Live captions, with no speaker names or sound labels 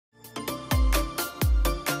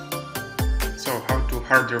So how to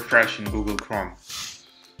hard refresh in Google Chrome.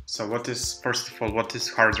 So first of all, what is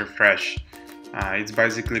hard refresh? It's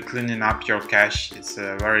basically cleaning up your cache. It's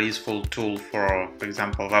a very useful tool for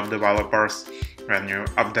example, web developers when you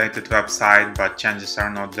updated website but changes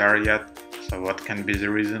are not there yet. So what can be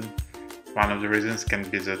the reason? One of the reasons can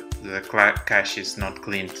be that the cache is not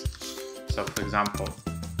cleaned. So for example,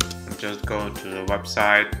 just go to the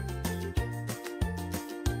website,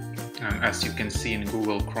 and as you can see in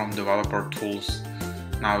Google Chrome Developer Tools,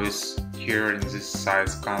 now is here in this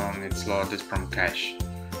size column, it's loaded from cache.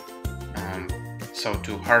 So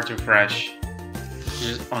to hard refresh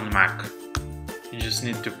on Mac, you just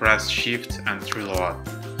need to press Shift and reload.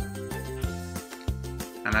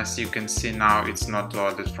 And as you can see now, it's not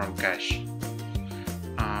loaded from cache.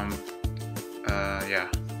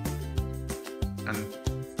 And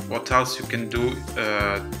what else you can do?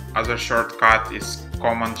 Other shortcut is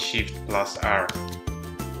Command Shift plus R.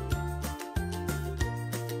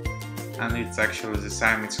 And it's actually the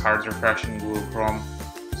same, it's hard refresh in Google Chrome,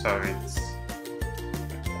 so it's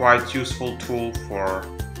quite useful tool for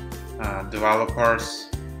developers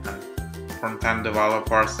and front-end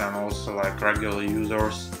developers and also like regular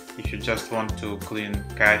users. If you just want to clean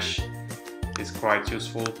cache, it's quite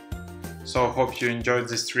useful. So hope you enjoyed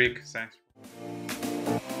this trick. Thanks.